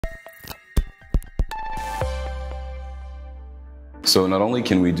So not only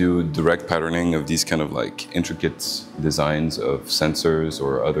can we do direct patterning of these kind of like intricate designs of sensors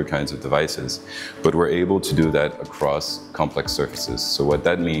or other kinds of devices, but we're able to do that across complex surfaces. So what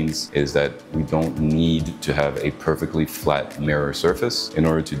that means is that we don't need to have a perfectly flat mirror surface in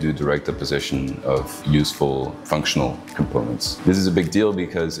order to do direct deposition of useful functional components. This is a big deal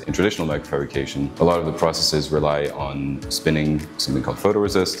because in traditional microfabrication, a lot of the processes rely on spinning something called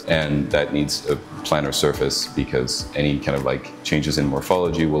photoresist, and that needs a planar surface because any kind of like changes in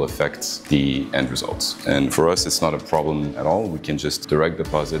morphology will affect the end results. And for us, it's not a problem at all. We can just direct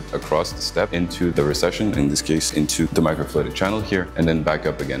deposit across the step into the recession, in this case into the microfluidic channel here, and then back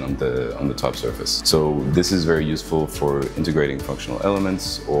up again on the top surface. So this is very useful for integrating functional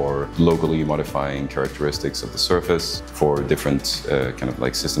elements or locally modifying characteristics of the surface for different kind of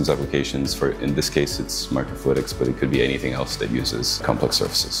like systems applications. For in this case, it's microfluidics, but it could be anything else that uses complex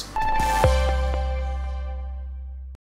surfaces.